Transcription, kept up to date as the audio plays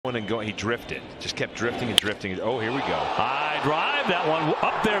one and going. He drifted. Just kept drifting and drifting. Oh, here we go. High drive. That one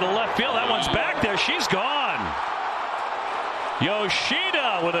up there to left field. That one's back there. She's gone.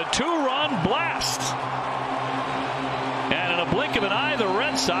 Yoshida with a 2-run blast. And in a blink of an eye, the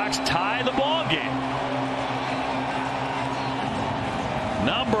Red Sox tie the ball game.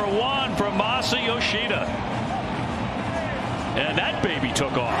 Number 1 for Masataka Yoshida. And that baby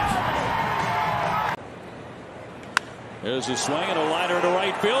took off. There's a swing and a liner to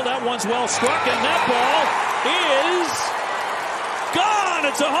right field. That one's well struck, and that ball is gone.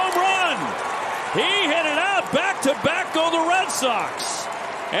 It's a home run. He hit it out. Back to back go the Red Sox.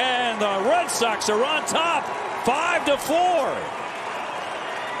 And the Red Sox are on top 5-4.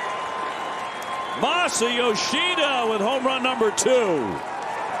 Masataka Yoshida with home run number 2.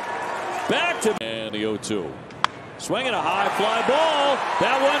 Back to and the 0-2. Swinging a high fly ball.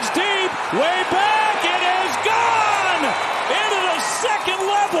 That one's deep. Way back. It is gone. Into the second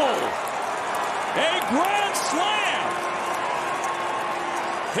level. A grand slam.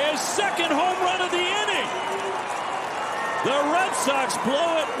 His second home run of the inning. The Red Sox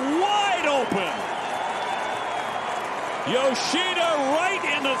blow it wide open. Yoshida right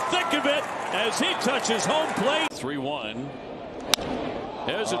in the thick of it as he touches home plate. 3-1.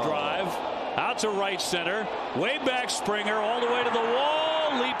 There's a drive. Out to right center. Way back Springer all the way to the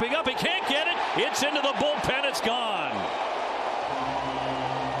wall. Leaping up. He can't get it. It's into the bullpen. It's gone.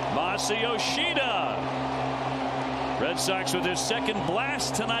 Masataka Yoshida. Red Sox with their second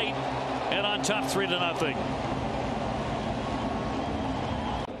blast tonight and on top 3-0.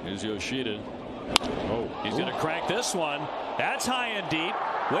 Here's Yoshida. Oh, he's going to crack this one. That's high and deep.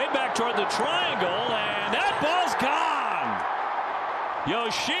 Way back toward the triangle. And that ball's gone.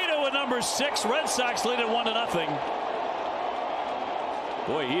 Yoshida with number 6. Red Sox lead at 1-0.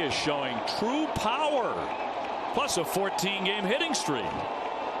 Boy, he is showing true power. Plus a 14-game hitting streak.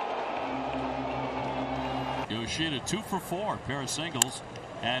 Yoshida 2 for 4. Pair of singles.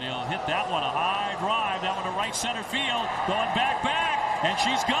 And he'll hit that one. A high drive. That one to right center field. Going back. And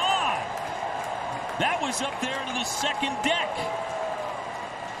she's gone. That was up there to the second deck.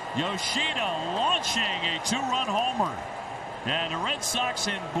 Yoshida launching a 2-run homer. And the Red Sox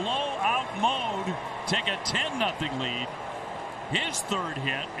in blowout mode take a 10-0 lead. His third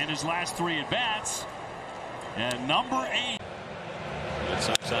hit in his last 3 at-bats. And number 8. Red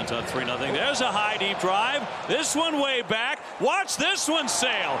Sox on top 3-0. There's a high deep drive. This one way back. Watch this one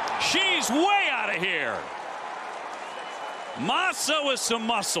sail. She's way out of here. Massa with some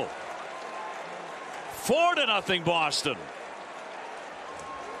muscle. 4-0 Boston.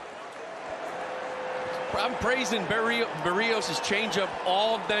 I'm praising Berrios' changeup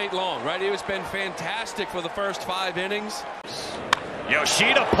all night long, right? It's been fantastic for the first 5 innings.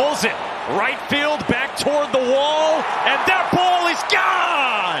 Yoshida pulls it. Right field back toward the wall. And that ball is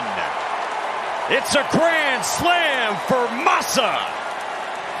gone. It's a grand slam for Massa.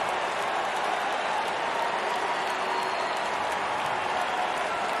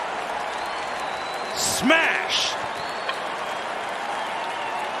 Smash.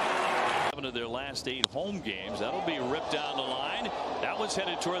 Of their last 8 home games. That'll be ripped down the line. That one's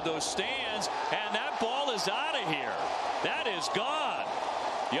headed toward those stands, and that ball is out of here. That is gone.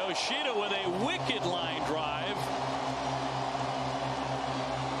 Yoshida with a wicked line drive.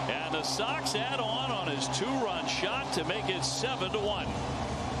 And the Sox add on his 2-run shot to make it 7-1.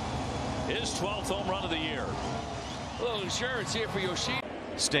 His 12th home run of the year. A little insurance here for Yoshida.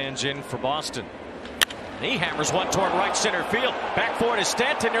 Stands in for Boston. He hammers one toward right center field. Back for it is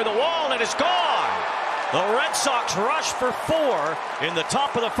Stanton near the wall, and it's gone. The Red Sox rush for 4 in the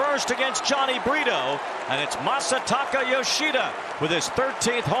top of the first against Johnny Brito. And it's Masataka Yoshida with his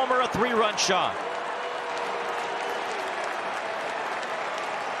 13th homer, a 3-run shot.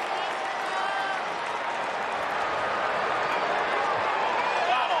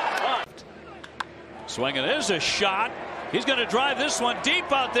 Swinging, there's a shot. He's going to drive this one deep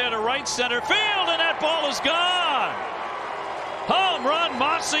out there to right center field, and that ball is gone. Home run,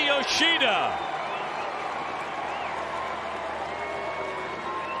 Masataka Yoshida.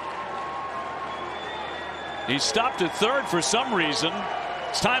 He stopped at third for some reason.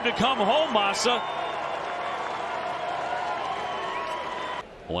 It's time to come home, Massa.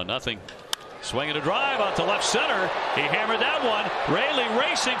 1-0. Swinging a drive out to left center. He hammered that one. Raley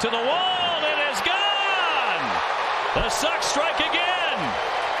racing to the wall. It is gone. The Sox strike again.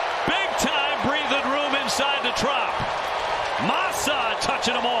 Big time breathing room inside the Trop. Massa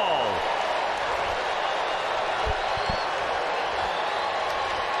touching them all.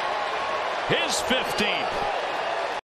 His 15th.